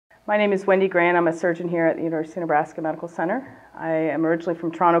My name is Wendy Grant. I'm a surgeon here at the University of Nebraska Medical Center. I am originally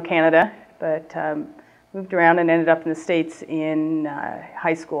from Toronto, Canada, but moved around and ended up in the States in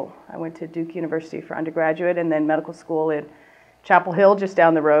high school. I went to Duke University for undergraduate and then medical school in Chapel Hill, just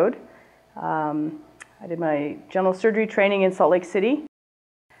down the road. I did my general surgery training in Salt Lake City.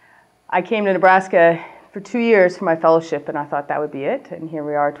 I came to Nebraska for 2 years for my fellowship, and I thought that would be it. And here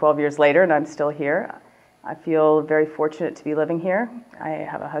we are 12 years later, and I'm still here. I feel very fortunate to be living here. I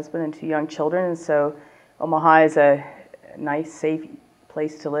have a husband and 2 young children, and so Omaha is a nice, safe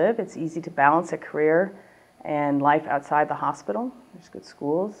place to live. It's easy to balance a career and life outside the hospital. There's good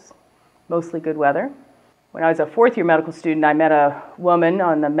schools, mostly good weather. When I was a fourth-year medical student, I met a woman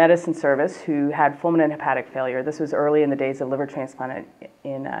on the medicine service who had fulminant hepatic failure. This was early in the days of liver transplant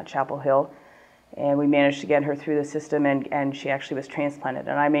in Chapel Hill. And we managed to get her through the system, and she actually was transplanted.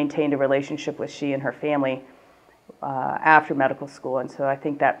 And I maintained a relationship with she and her family after medical school. And so I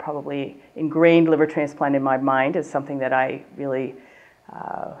think that probably ingrained liver transplant in my mind as something that I really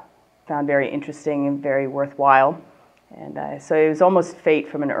found very interesting and very worthwhile. And so it was almost fate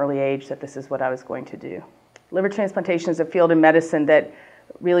from an early age that this is what I was going to do. Liver transplantation is a field in medicine that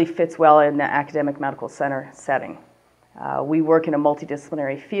really fits well in the academic medical center setting. We work in a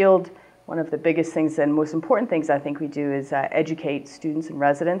multidisciplinary field. One of the biggest things and most important things I think we do is educate students and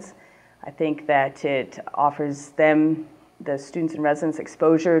residents. I think that it offers them, the students and residents,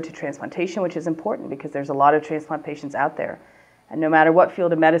 exposure to transplantation, which is important because there's a lot of transplant patients out there. And no matter what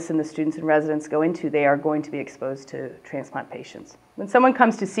field of medicine the students and residents go into, they are going to be exposed to transplant patients. When someone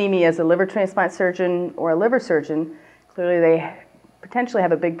comes to see me as a liver transplant surgeon or a liver surgeon, clearly they potentially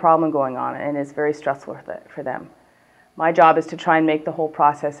have a big problem going on, and it's very stressful for them. My job is to try and make the whole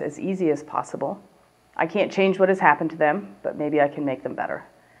process as easy as possible. I can't change what has happened to them, but maybe I can make them better.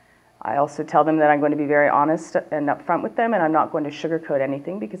 I also tell them that I'm going to be very honest and upfront with them, and I'm not going to sugarcoat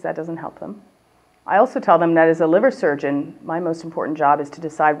anything because that doesn't help them. I also tell them that as a liver surgeon, my most important job is to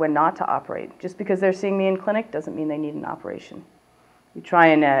decide when not to operate. Just because they're seeing me in clinic doesn't mean they need an operation. We try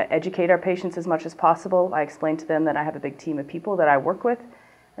and educate our patients as much as possible. I explain to them that I have a big team of people that I work with,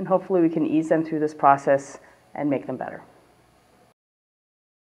 and hopefully we can ease them through this process and make them better.